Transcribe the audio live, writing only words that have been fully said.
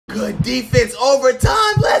Good defense,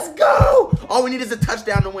 overtime, let's go! All we need is a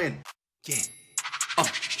touchdown to win. Yeah.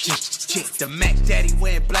 The Mac Daddy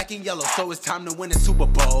wearing black and yellow, so it's time to win the Super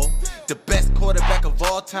Bowl. The best quarterback of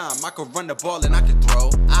all time, I can run the ball and I can throw.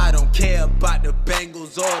 I don't care about the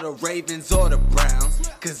Bengals or the Ravens or the Browns,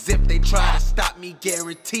 cause if they try to stop me,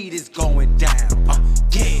 guaranteed it's going down.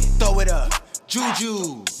 Yeah, throw it up,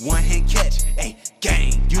 Juju, one hand catch, hey,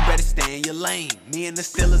 gang, you better stay in your lane. Me and the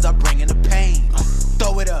Steelers are bringing the pain.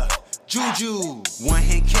 Throw it up, Juju, one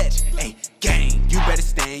hand catch, hey, gang, you better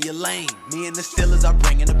stay in your lane. Me and the Steelers are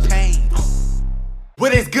bringing the pain.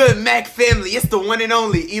 What is good, Mac family? It's the one and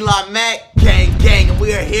only Eli Mack, gang, and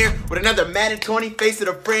we are here with another Madden 20 Face of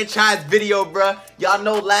the Franchise video, bruh. Y'all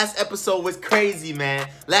know last episode was crazy, man.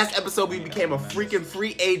 Last episode we became a freaking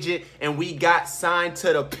free agent and we got signed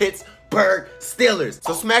to the PITTSBURGH Steelers.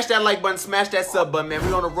 So smash that like button, smash that sub button, man.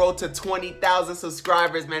 We're on the road to 20,000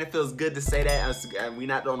 subscribers, man. It feels good to say that. We're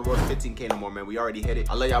not on the road to 15K no more, man. We already hit it.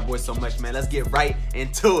 I love y'all boys so much, man. Let's get right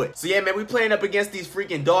into it. So yeah, man, we playing up against these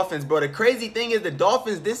freaking Dolphins, bro. The crazy thing is the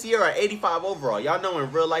Dolphins this year are 85 overall. Y'all know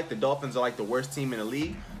in real life the Dolphins are like the worst team in the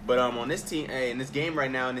league. But on this team, hey, in this game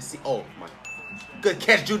right now, in this oh my, good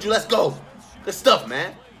catch, Juju. Let's go. Good stuff,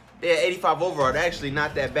 man. They're 85 overall. They're actually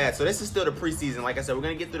not that bad. So this is still the preseason. Like I said, we're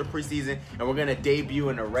going to get through the preseason and we're going to debut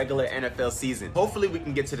in a regular NFL season. Hopefully we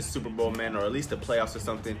can get to the Super Bowl, man, or at least the playoffs or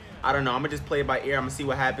something. I don't know. I'm going to just play it by ear. I'm going to see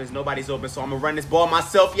what happens. Nobody's open, so I'm going to run this ball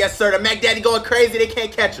myself. Yes, sir. The Mac Daddy going crazy. They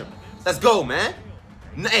can't catch him. Let's go, man.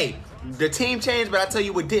 Hey, the team changed, but I tell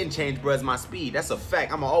you what didn't change, bro, is my speed. That's a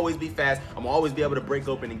fact. I'm going to always be fast. I'm going to always be able to break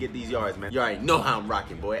open and get these yards, man. You already know how I'm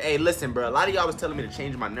rocking, boy. Hey, listen, bro. A lot of y'all was telling me to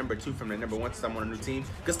change my number, too, from the number 1 since I'm on a new team.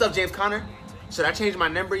 Good stuff, James Conner. Should I change my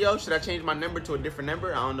number, yo? Should I change my number to a different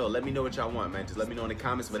number? I don't know. Let me know what y'all want, man. Just let me know in the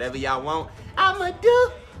comments. Whatever y'all want, I'ma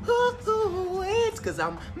do. It's because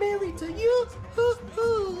I'm married to you.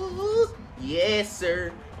 Yes,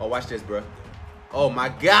 sir. Oh, watch this, bro. Oh, my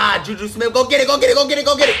God. Juju Smith, go get it, go get it, go get it,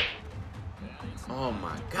 go get it. Oh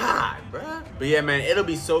my God, bruh. But yeah, man, it'll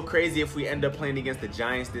be so crazy if we end up playing against the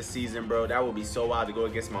Giants this season, bro. That would be so wild to go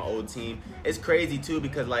against my old team. It's crazy too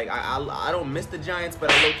because like I don't miss the Giants,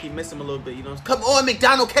 but I low-key miss them a little bit, you know. Come on,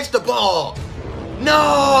 McDonald, catch the ball.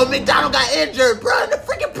 No, McDonald got injured, bruh, in the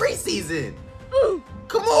freaking preseason.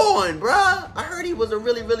 Come on, bruh. I heard he was a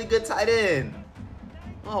really, really good tight end.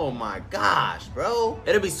 Oh my gosh, bro.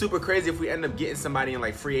 It'll be super crazy if we end up getting somebody in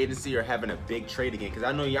like free agency or having a big trade again. Cause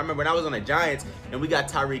I know, y'all remember when I was on the Giants and we got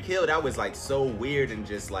Tyreek Hill, that was like so weird and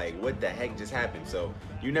just like, what the heck just happened? So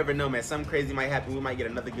you never know, man. Something crazy might happen. We might get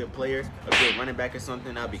another good player, a good running back or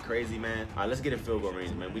something. That'd be crazy, man. All right, let's get in field goal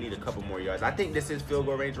range, man. We need a couple more yards. I think this is field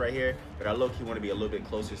goal range right here, but I low-key want to be a little bit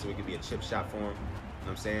closer so it could be a chip shot for him. You know what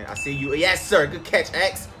I'm saying? I see you. Yes, sir. Good catch,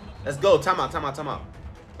 X. Let's go. Timeout, timeout, timeout.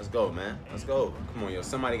 Let's go, man. Let's go. Come on, yo.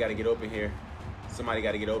 Somebody got to get open here. Somebody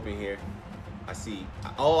got to get open here. I see.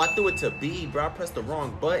 Oh, I threw it to B, bro. I pressed the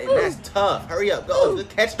wrong button. That's tough. Hurry up. Go. Good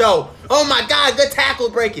catch, though. Oh, my God. Good tackle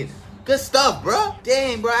breaking. Good stuff, bro.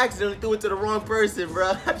 Dang, bro. I accidentally threw it to the wrong person,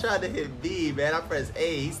 bro. I tried to hit B, man. I pressed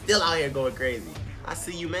A. He's still out here going crazy. I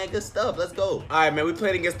see you, man. Good stuff. Let's go. All right, man. We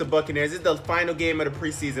played against the Buccaneers. This is the final game of the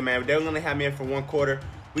preseason, man. They're going to have me in for 1 quarter.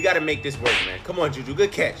 We got to make this work, man. Come on, Juju.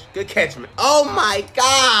 Good catch. Good catch, man. Oh, my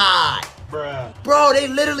God. Bruh. Bro, they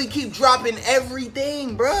literally keep dropping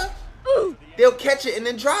everything, bruh. They'll catch it and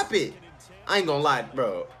then drop it. I ain't gonna lie,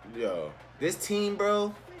 bro. Yo, this team,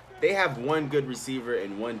 bro, they have 1 good receiver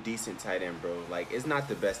and 1 decent tight end, bro. Like, it's not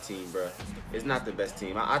the best team, bro. It's not the best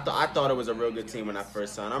team. I thought it was a real good team when I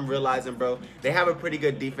first saw it. I'm realizing, bro, they have a pretty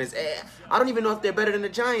good defense. I don't even know if they're better than the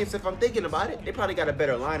Giants if I'm thinking about it. They probably got a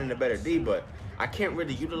better line and a better D, but I can't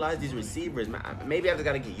really utilize these receivers, man. Maybe I just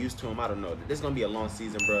got to get used to them. I don't know. This is going to be a long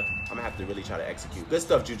season, bro. I'm going to have to really try to execute. Good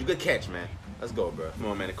stuff, Juju. Good catch, man. Let's go, bro. Come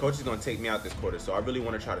on, man. The coach is going to take me out this quarter, so I really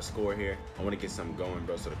want to try to score here. I want to get something going,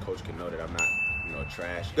 bro, so the coach can know that I'm not, you know,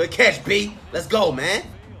 trash. Good catch, B. Let's go, man.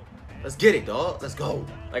 Let's get it, dog. Let's go.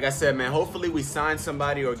 Like I said, man, hopefully we sign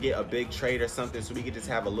somebody or get a big trade or something so we can just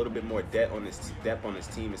have a little bit more depth on this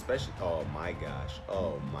team, especially. Oh, my gosh.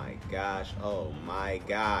 Oh, my gosh. Oh, my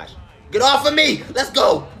gosh. Get off of me! Let's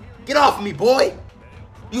go! Get off of me, boy!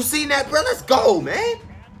 You seen that, bro? Let's go, man!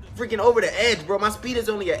 Freaking over the edge, bro. My speed is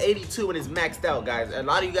only at 82 and it's maxed out, guys. A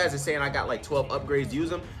lot of you guys are saying I got like 12 upgrades. Use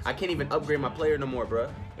them. I can't even upgrade my player no more, bro.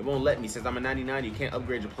 It won't let me. Since I'm a 99, you can't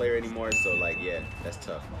upgrade your player anymore. So, like, yeah, that's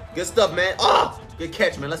tough. Good stuff, man. Oh! Good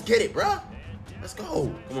catch, man. Let's get it, bro. Let's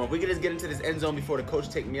go. Come on, if we can just get into this end zone before the coach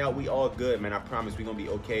take me out, we all good, man. I promise we gonna be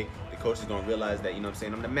okay. The coach is gonna realize that, you know what I'm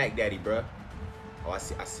saying? I'm the Mac Daddy, bro. Oh, I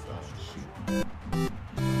see. Oh, shoot. Oh,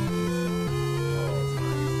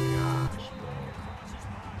 my gosh, bro.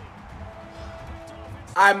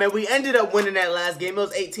 All right, man, we ended up winning that last game. It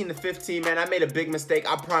was 18-15, man. I made a big mistake.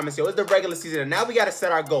 I promise you. It was the regular season, and now we got to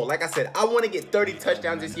set our goal. Like I said, I want to get 30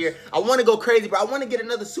 touchdowns this year. I want to go crazy, bro. I want to get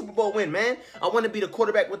another Super Bowl win, man. I want to be the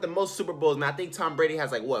quarterback with the most Super Bowls, man. I think Tom Brady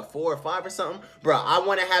has like, what, 4 or 5 or something? Bro, I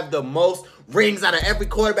want to have the most rings out of every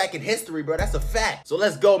quarterback in history, bro. That's a fact. So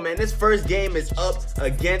let's go, man. This first game is up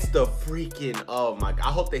against the freaking, oh my God.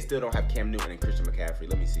 I hope they still don't have Cam Newton and Christian McCaffrey.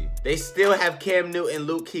 Let me see. They still have Cam Newton,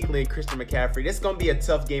 Luke Kuechly, and Christian McCaffrey. This is going to be a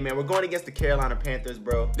tough game, man. We're going against the Carolina Panthers,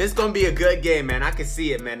 bro. This is gonna be a good game, man. I can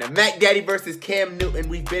see it, man. The Mac Daddy versus Cam Newton.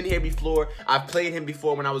 We've been here before. I've played him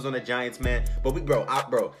before when I was on the Giants, man. But bro,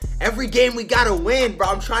 every game we gotta win, bro.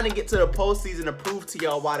 I'm trying to get to the postseason to prove to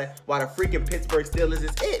y'all why the freaking Pittsburgh Steelers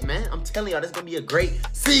is it, man. I'm telling y'all, this is gonna be a great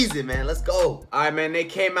season, man. Let's go. All right, man. They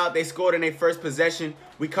came out. They scored in their first possession.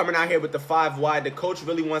 We coming out here with the 5 wide. The coach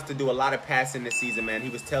really wants to do a lot of passing this season, man. He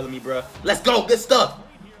was telling me, bro, let's go. Good stuff.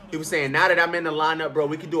 He was saying, now that I'm in the lineup, bro,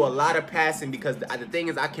 we can do a lot of passing because the thing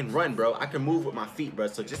is I can run, bro. I can move with my feet, bro.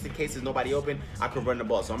 So just in case there's nobody open, I can run the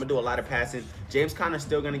ball. So I'm going to do a lot of passing. James Conner's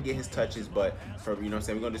still going to get his touches, but for, you know what I'm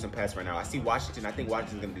saying, we're going to do some pass right now. I see Washington. I think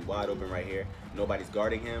Washington's going to be wide open right here. Nobody's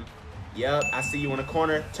guarding him. Yep, I see you in the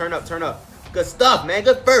corner. Turn up, turn up. Good stuff, man.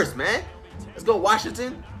 Good first, man. Let's go,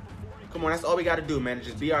 Washington. Come on, that's all we got to do, man.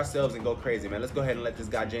 Just be ourselves and go crazy, man. Let's go ahead and let this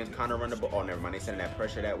guy, James Conner, run the ball. Oh, never mind. They sending that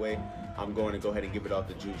pressure that way. I'm going to go ahead and give it off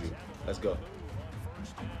to Juju. Let's go.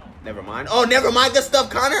 Never mind. Oh, never mind. Good stuff,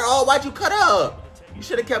 Conner. Oh, why'd you cut up? You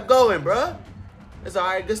should have kept going, bro. It's all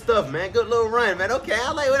right. Good stuff, man. Good little run, man. Okay,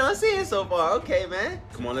 I like what I'm seeing so far. Okay, man.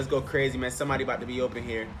 Come on, let's go crazy, man. Somebody about to be open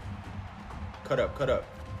here. Cut up, cut up.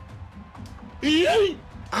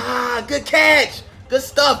 Ah, good catch. Good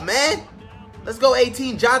stuff, man. Let's go,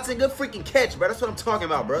 18 Johnson. Good freaking catch, bro. That's what I'm talking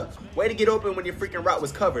about, bro. Way to get open when your freaking route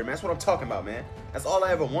was covered, man. That's what I'm talking about, man. That's all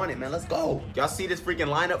I ever wanted, man. Let's go. Y'all see this freaking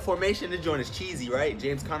lineup formation? This joint is cheesy, right?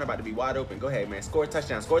 James Conner about to be wide open. Go ahead, man. Score a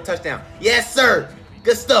touchdown. Score a touchdown. Yes, sir.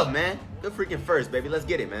 Good stuff, man. Good freaking first, baby. Let's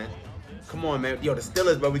get it, man. Come on, man. Yo, the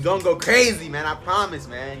Steelers, bro. We gonna go crazy, man. I promise,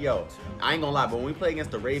 man. Yo, I ain't gonna lie, but when we play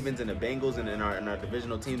against the Ravens and the Bengals and in our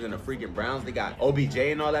divisional teams and the freaking Browns, they got OBJ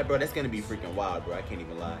and all that, bro. That's gonna be freaking wild, bro. I can't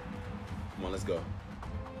even lie. Come on, let's go.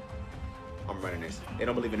 I'm running this. They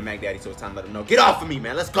don't believe in the Mac Daddy, so it's time to let them know. Get off of me,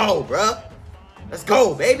 man. Let's go, bro. Let's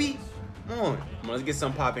go, baby. Come on. Come on, let's get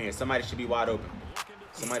some pop in here. Somebody should be wide open.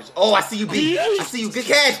 Somebody. Oh, I see you, B. I see you. Good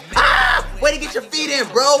catch. Ah! Way to get your feet in,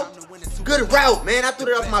 bro. Good route, man. I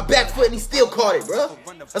threw it off my back foot and he still caught it, bro.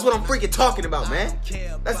 That's what I'm freaking talking about, man.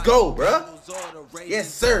 Let's go, bro.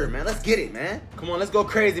 Yes, sir, man. Let's get it, man. Come on, let's go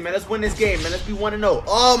crazy, man. Let's win this game, man. Let's be 1-0.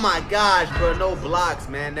 Oh, my gosh, bro. No blocks,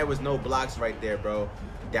 man. There was no blocks right there, bro.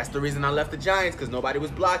 That's the reason I left the Giants, because nobody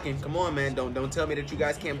was blocking. Come on, man. Don't tell me that you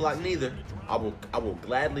guys can't block neither. I will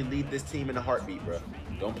gladly lead this team in a heartbeat, bro.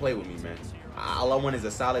 Don't play with me, man. All I want is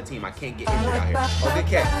a solid team. I can't get injured out here. Oh, good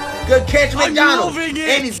catch. Good catch, McDonald.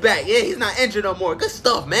 And he's back. Yeah, he's not injured no more. Good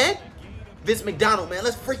stuff, man. Vince McDonald, man.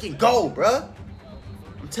 Let's freaking go, bro.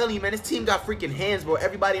 I'm telling you, man, this team got freaking hands, bro.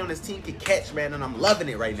 Everybody on this team can catch, man, and I'm loving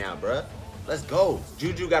it right now, bro. Let's go.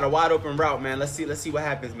 Juju got a wide open route, man. Let's see what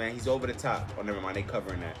happens, man. He's over the top. Oh, never mind. They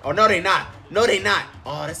covering that. Oh, no, they not. No, they not.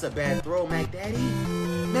 Oh, that's a bad throw, Mac Daddy.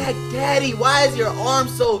 Mac Daddy, why is your arm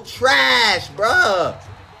so trash, bruh?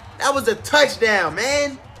 That was a touchdown,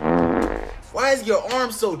 man. Why is your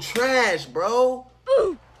arm so trash, bro?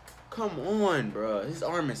 Come on, bro. His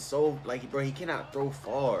arm is so, like, bro, he cannot throw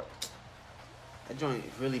far. That joint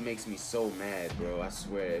really makes me so mad, bro. I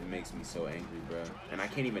swear it makes me so angry, bro. And I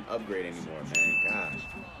can't even upgrade anymore, man. Gosh.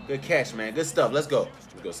 Good catch, man. Good stuff. Let's go.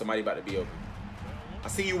 Let's go. Somebody about to be open. I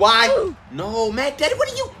see you. Why? No, Mac Daddy,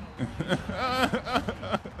 what are you?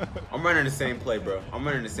 I'm running the same play, bro. I'm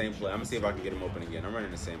running the same play. I'm going to see if I can get him open again. I'm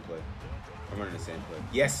running the same play. I'm running the same play.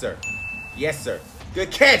 Yes, sir. Yes, sir.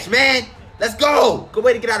 Good catch, man. Let's go. Good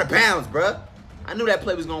way to get out of bounds, bro. I knew that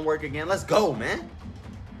play was going to work again. Let's go, man.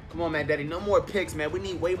 Come on, Mac Daddy. No more picks, man. We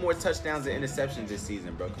need way more touchdowns and interceptions this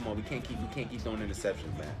season, bro. Come on, we can't keep throwing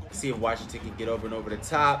interceptions, man. Let's see if Washington can get over and over the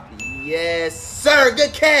top. Yes, sir.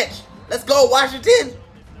 Good catch. Let's go, Washington.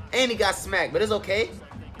 And he got smacked, but it's okay.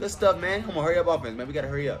 Good stuff, man. Come on, hurry up offense, man. We gotta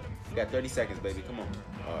hurry up. We got 30 seconds, baby. Come on.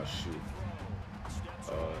 Oh, shoot.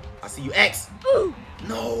 I see you, X. No.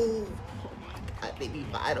 Oh, my God. They be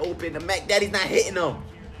wide open. The Mac Daddy's not hitting them.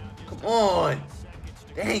 Come on.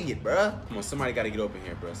 Dang it, bro. Come on, somebody got to get open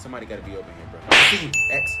here, bro. Somebody got to be open here, bro. I see you,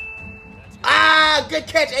 X. Ah, good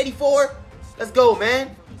catch, 84. Let's go,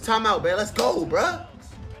 man. Timeout, man. Let's go, bro. Come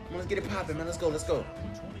on, let's get it popping, man. Let's go, let's go.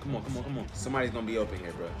 Come on, come on, come on. Somebody's going to be open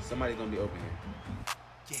here, bro. Somebody's going to be open here.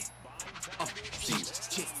 See you.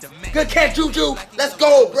 Good catch, Juju. Let's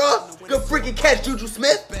go, bro. Good freaking catch, Juju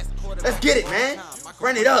Smith. Let's get it, man.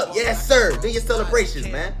 Run it up. Yes, sir. Do your celebrations,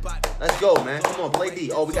 man. Let's go, man. Come on, play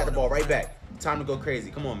D. Oh, we got the ball right back. Time to go crazy.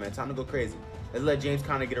 Come on, man. Time to go crazy. Let's let James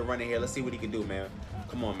Conner get a run in here. Let's see what he can do, man.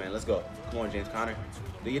 Come on, man. Let's go. Come on, James Conner.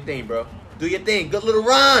 Do your thing, bro. Do your thing. Good little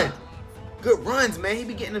run. Good runs, man. He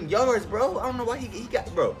be getting them yards, bro. I don't know why he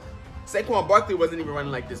got, bro. Saquon Barkley wasn't even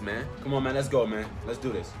running like this, man. Come on, man. Let's go, man. Let's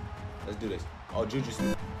do this. Let's do this. Oh, Juju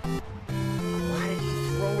Smith. Why did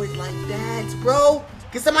he throw it like that, bro?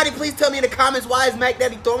 Can somebody please tell me in the comments why is Mac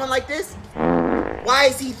Daddy throwing like this? Why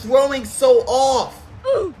is he throwing so off?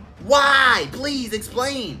 Why? Please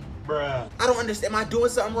explain. Bruh. I don't understand. Am I doing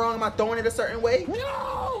something wrong? Am I throwing it a certain way?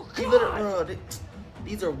 No. Bro,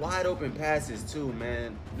 these are wide open passes too,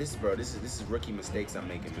 man. This is rookie mistakes I'm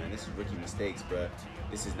making, man. This is rookie mistakes, bro.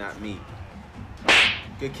 This is not me.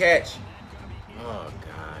 Good catch. Oh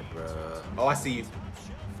God, bro. Oh, I see you.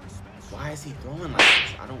 Why is he throwing like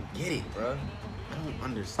this? I don't get it, bro. I don't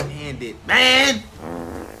understand it, man.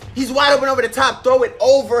 He's wide open over the top. Throw it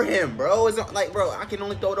over him, bro. It's not like, bro, I can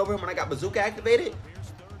only throw it over him when I got bazooka activated.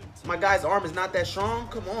 My guy's arm is not that strong.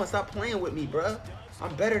 Come on, stop playing with me, bro.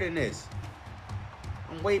 I'm better than this.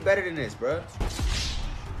 I'm way better than this, bro.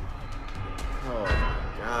 Oh my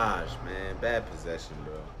gosh, man. Bad possession,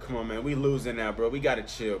 bro. Come on, man. We losing now, bro. We gotta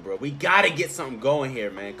chill, bro. We gotta get something going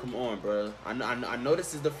here, man. Come on, bro. I know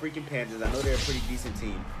this is the freaking Panthers. I know they're a pretty decent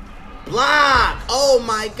team. Block! Oh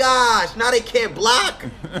my gosh! Now they can't block.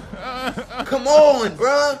 Come on,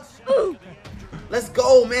 bro. Let's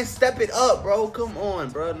go, man. Step it up, bro. Come on,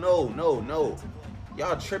 bro. No.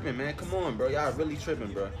 Y'all tripping, man. Come on, bro. Y'all really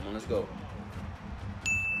tripping, bro. Come on, let's go.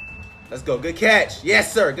 Let's go. Good catch.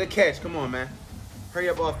 Yes, sir. Good catch. Come on, man. Hurry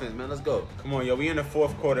up offense, man. Let's go. Come on, yo. We in the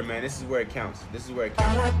fourth quarter, man. This is where it counts. This is where it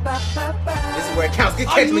counts. This is where it counts. Good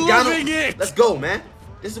catch, McDonald. Let's go, man.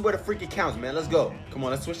 This is where the freaking counts, man. Let's go. Come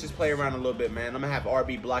on, let's switch this play around a little bit, man. I'm going to have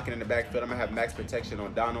RB blocking in the backfield. I'm going to have max protection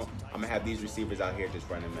on Donald. I'm going to have these receivers out here just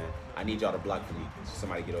running, man. I need y'all to block for me so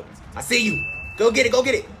somebody get open. I see you. Go get it. Go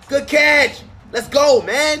get it. Good catch. Let's go,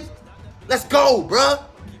 man. Let's go, bruh.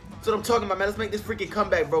 That's what I'm talking about, man. Let's make this freaking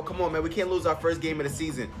comeback, bro. Come on, man. We can't lose our first game of the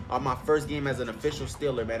season. My first game as an official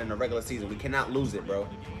Steeler, man, in the regular season. We cannot lose it, bro.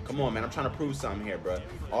 Come on, man. I'm trying to prove something here, bro.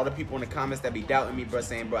 All the people in the comments that be doubting me, bro,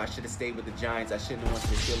 saying, bro, I should have stayed with the Giants. I shouldn't have went to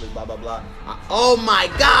the Steelers, blah, blah, blah. Oh,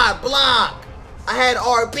 my God, block. I had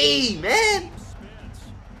RB, man.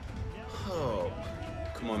 Oh,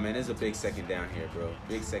 come on, man. There's a big second down here, bro.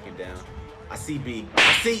 Big second down. I see B.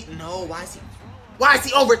 I see. No, why is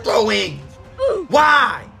he overthrowing?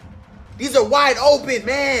 Why? These are wide open,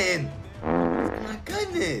 man. My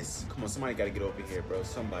goodness. Come on, somebody got to get open here, bro.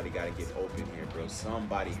 Somebody got to get open here, bro.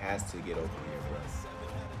 Somebody has to get open here, bro.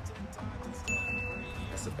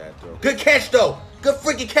 That's a bad throw. Good catch, though. Good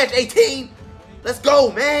freaking catch, 18. Let's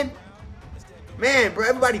go, man. Man, bro,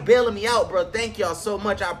 everybody bailing me out, bro. Thank y'all so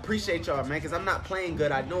much. I appreciate y'all, man, because I'm not playing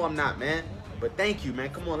good. I know I'm not, man. But thank you,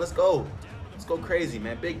 man. Come on, let's go. Let's go crazy,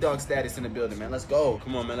 man. Big dog status in the building, man. Let's go.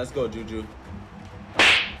 Come on, man. Let's go, Juju.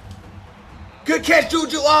 Good catch,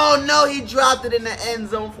 Juju. Oh, no. He dropped it in the end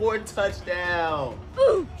zone for a touchdown.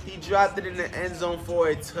 He dropped it in the end zone for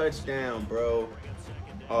a touchdown, bro.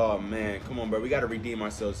 Oh, man. Come on, bro. We got to redeem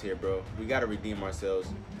ourselves here, bro. We got to redeem ourselves.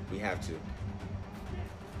 We have to.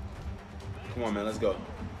 Come on, man. Let's go.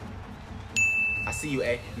 I see you,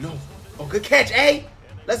 A. No. Oh, good catch, A.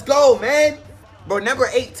 Let's go, man. Bro, number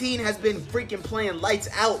 18 has been freaking playing lights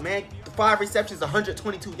out, man. 5 receptions,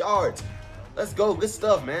 122 yards. Let's go. Good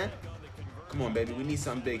stuff, man. Come on, baby. We need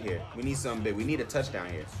something big here. We need something big. We need a touchdown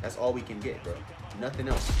here. That's all we can get, bro. Nothing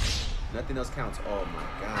else. Nothing else counts. Oh, my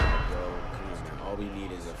God, bro. Come on, man. All we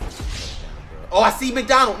need is a freaking touchdown, bro. Oh, I see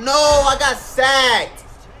McDonald. No, I got sacked.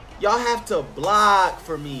 Y'all have to block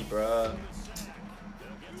for me, bro.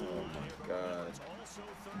 Oh, my God.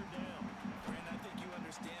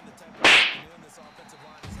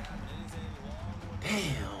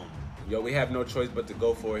 Damn. Yo, we have no choice but to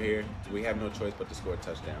go for it here. We have no choice but to score a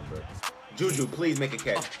touchdown, bro. Juju, please make a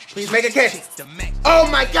catch. Please make a catch. Oh,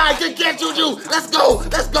 my God. Good catch, Juju. Let's go.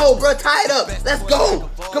 Let's go, bro. Tie it up. Let's go.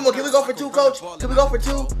 Come on. Can we go for 2, coach? Can we go for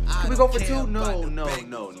 2? Can we go for 2? No, no,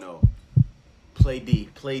 no, no. Play D.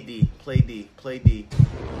 Play D. Play D. Play D.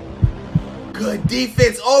 Good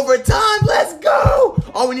defense. Overtime. Let's go.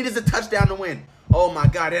 All we need is a touchdown to win. Oh, my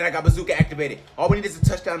God. And I got bazooka activated. All we need is a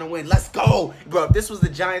touchdown to win. Let's go. Bro, if this was the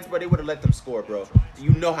Giants, bro, they would have let them score, bro. You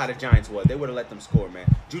know how the Giants was. They would have let them score, man.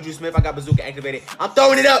 Juju Smith, I got bazooka activated. I'm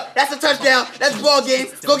throwing it up. That's a touchdown. That's ball game.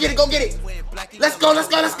 Go get it. Go get it. Let's go. Let's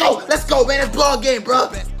go. Let's go. Let's go, man. That's ball game, bro.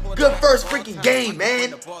 Good first freaking game,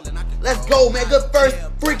 man. Let's go, man. Good first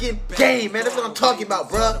freaking game, man. That's what I'm talking about,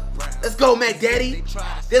 bro. Let's go, man, daddy.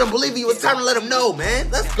 They don't believe you. It's time to let them know, man.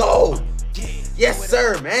 Let's go. Yes,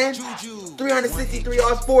 sir, man. 363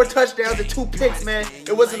 yards, 4 touchdowns, and 2 picks, man.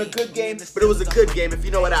 It wasn't a good game, but it was a good game, if you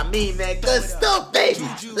know what I mean, man. Good stuff, baby.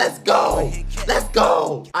 Let's go. Let's go.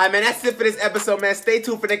 All right, man, that's it for this episode, man. Stay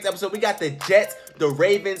tuned for next episode. We got the Jets, the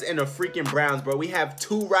Ravens, and the freaking Browns, bro. We have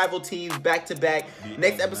 2 rival teams back-to-back.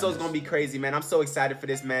 Next episode is going to be crazy, man. I'm so excited for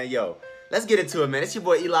this, man. Yo, let's get into it, man. It's your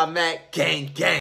boy Eli Mack. Gang, gang.